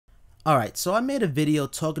Alright, so I made a video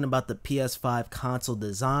talking about the PS5 console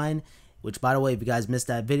design, which by the way, if you guys missed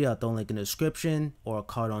that video, I'll throw a link in the description or a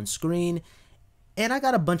card on screen. And I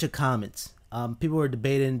got a bunch of comments. People were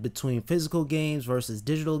debating between physical games versus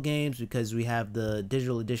digital games because we have the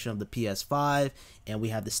digital edition of the PS5 and we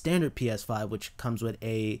have the standard PS5, which comes with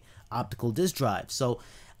a optical disc drive. So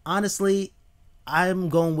honestly, I'm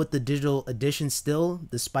going with the digital edition still,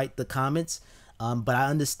 despite the comments. But I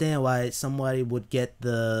understand why somebody would get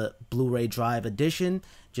the Blu-ray drive edition,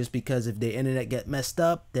 just because if their internet get messed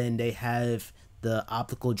up, then they have the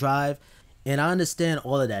optical drive. And I understand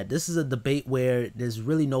all of that. This is a debate where there's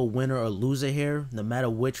really no winner or loser here. No matter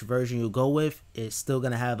which version you go with, it's still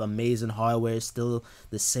going to have amazing hardware. It's still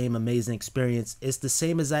the same amazing experience. It's the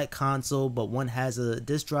same exact console, but one has a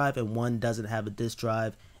disc drive and one doesn't have a disc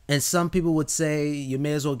drive. And some people would say you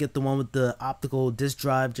may as well get the one with the optical disc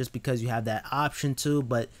drive just because you have that option too,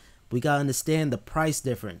 but we gotta understand the price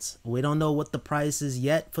difference. We don't know what the price is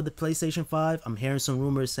yet for the PlayStation 5. I'm hearing some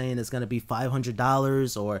rumors saying it's gonna be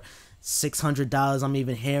 $500 or $600. I'm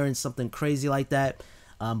even hearing something crazy like that.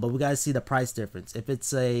 But we gotta see the price difference. If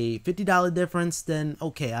it's a $50 difference, then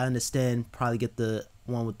okay, I understand. Probably get the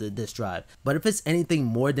one with the disc drive. But if it's anything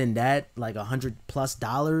more than that, like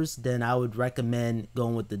 $100+, then I would recommend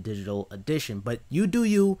going with the digital edition. But you do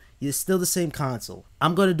you. It's still the same console.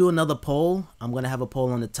 I'm gonna do another poll. I'm gonna have a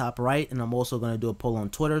poll on the top right, and I'm also gonna do a poll on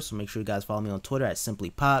Twitter. So make sure you guys follow me on Twitter at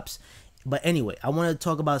SimplyPops. But anyway, I want to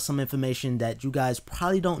talk about some information that you guys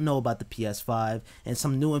probably don't know about the PS5 and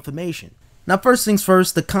some new information. Now, first things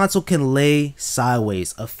first, the console can lay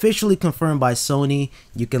sideways. Officially confirmed by Sony,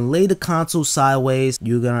 you can lay the console sideways.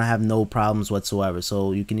 You're going to have no problems whatsoever.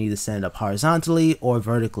 So you can either stand it up horizontally or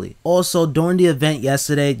vertically. Also, during the event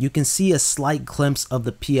yesterday, you can see a slight glimpse of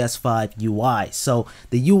the PS5 UI. So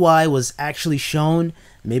the UI was actually shown.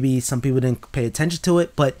 Maybe some people didn't pay attention to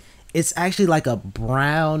it, but it's actually like a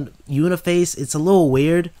brown uniface. It's a little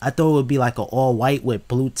weird. I thought it would be like an all white with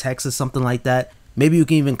blue text or something like that. Maybe you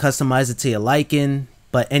can even customize it to your liking.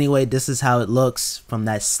 But anyway, this is how it looks from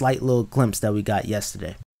that slight little glimpse that we got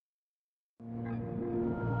yesterday.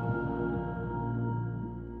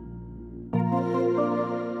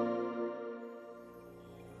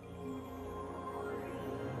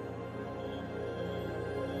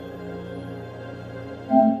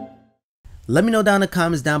 Let me know down in the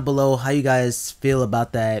comments down below how you guys feel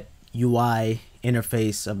about that UI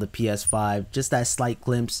interface of the PS5. Just that slight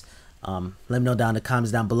glimpse. Let me know down in the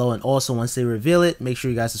comments down below, and also once they reveal it, make sure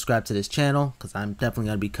you guys subscribe to this channel because I'm definitely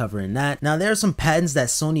going to be covering that. Now, there are some patterns that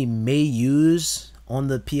Sony may use on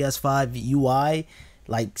the PS5 UI,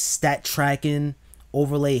 like stat tracking,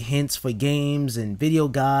 overlay hints for games and video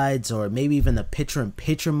guides, or maybe even the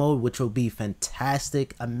picture-in-picture mode, which will be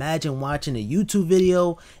fantastic. Imagine watching a YouTube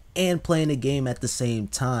video and playing a game at the same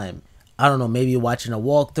time. I don't know, maybe you're watching a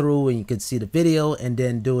walkthrough and you could see the video and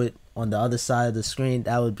then do it on the other side of the screen.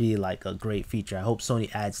 That would be like a great feature. I hope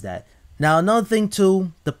Sony adds that. Now, another thing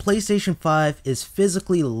too, the PlayStation 5 is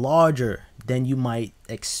physically larger than you might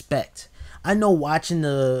expect. I know watching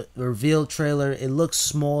the reveal trailer, it looks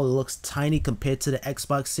small, it looks tiny compared to the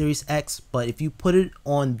Xbox Series X, but if you put it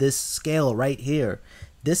on this scale right here,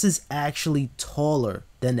 this is actually taller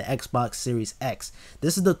than the Xbox Series X.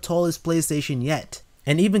 This is the tallest PlayStation yet.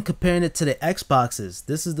 And even comparing it to the Xboxes,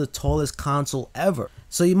 this is the tallest console ever.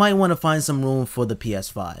 So you might want to find some room for the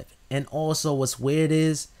PS5. And also what's weird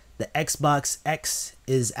is the Xbox X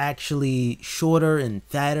is actually shorter and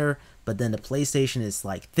fatter, but then the PlayStation is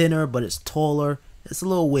like thinner, but it's taller. It's a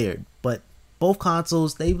little weird, but both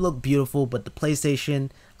consoles, they look beautiful, but the PlayStation,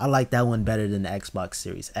 I like that one better than the Xbox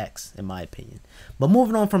Series X, in my opinion. But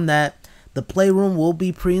moving on from that, the Playroom will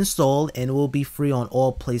be pre-installed and will be free on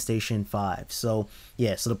all PlayStation 5. So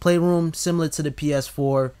yeah, so the Playroom, similar to the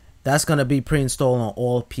PS4, that's going to be pre-installed on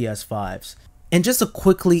all PS5s. And just to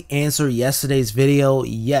quickly answer yesterday's video,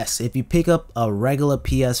 yes, if you pick up a regular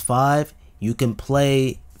PS5, you can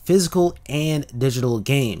play physical and digital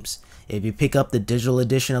games. If you pick up the digital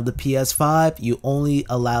edition of the PS5, you only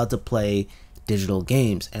allowed to play digital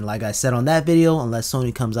games. And like I said on that video, unless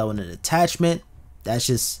Sony comes out with an attachment, that's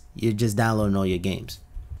just, you're just downloading all your games.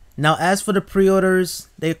 Now, as for the pre-orders,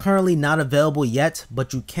 they're currently not available yet,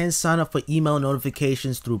 but you can sign up for email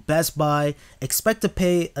notifications through Best Buy. Expect to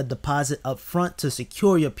pay a deposit up front to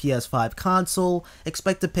secure your PS5 console.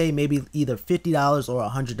 Expect to pay maybe either $50 or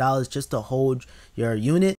 $100 just to hold your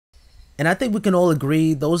unit. And I think we can all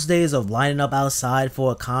agree those days of lining up outside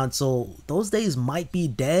for a console, those days might be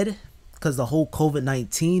dead. Because the whole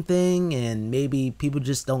COVID-19 thing, and maybe people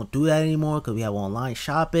just don't do that anymore because we have online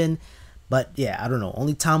shopping. But yeah, I don't know.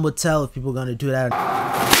 Only time will tell if people are going to do that.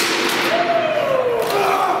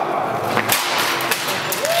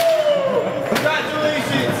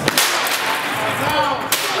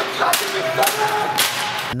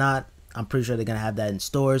 not. I'm pretty sure they're gonna have that in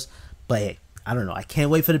stores. But hey, I don't know. I can't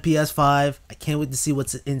wait for the PS5. I can't wait to see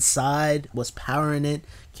what's inside, what's powering it.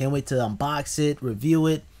 Can't wait to unbox it, review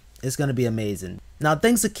it. It's gonna be amazing. Now,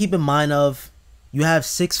 things to keep in mind of: you have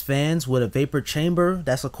 6 fans with a vapor chamber.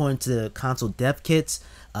 That's according to the console dev kits.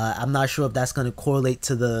 I'm not sure if that's going to correlate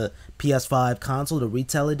to the PS5 console, the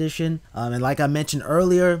retail edition. And like I mentioned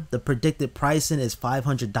earlier, the predicted pricing is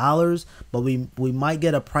 $500, but we might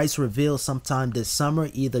get a price reveal sometime this summer,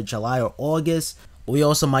 either July or August. We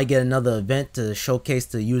also might get another event to showcase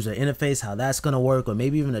the user interface, how that's going to work, or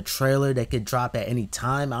maybe even a trailer that could drop at any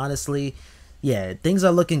time, honestly. Yeah, things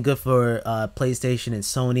are looking good for PlayStation and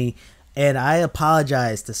Sony. And I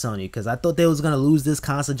apologize to Sony because I thought they was going to lose this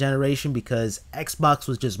console generation because Xbox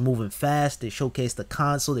was just moving fast. They showcased the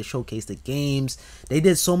console, they showcased the games, they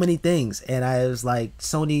did so many things. And I was like,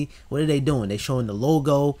 Sony, what are they doing? They showing the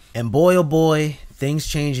logo. And boy, oh boy, things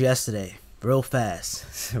changed yesterday real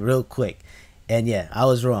fast, real quick. And yeah, I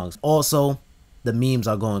was wrong. Also, the memes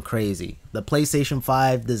are going crazy. The PlayStation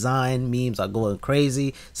 5 design memes are going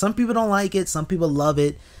crazy. Some people don't like it, some people love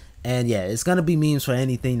it. And yeah, it's gonna be memes for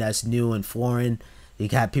anything that's new and foreign. You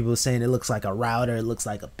got people saying it looks like a router, it looks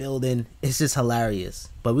like a building. It's just hilarious.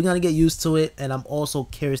 But we're gonna get used to it, and I'm also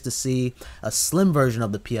curious to see a slim version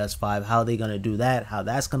of the PS5, how they're gonna do that, how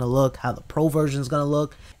that's gonna look, how the Pro version is gonna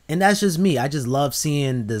look. And that's just me. I just love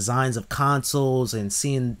seeing designs of consoles and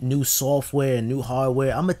seeing new software and new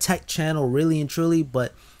hardware. I'm a tech channel, really and truly,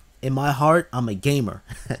 but in my heart, I'm a gamer.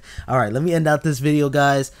 Alright, let me end out this video,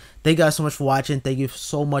 guys. Thank you guys so much for watching. Thank you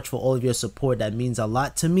so much for all of your support. That means a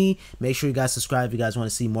lot to me. Make sure you guys subscribe if you guys want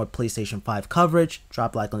to see more PlayStation 5 coverage.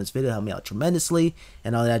 Drop a like on this video. Help me out tremendously.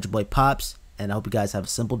 And all that, your boy Pops. And I hope you guys have a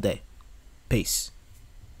simple day. Peace.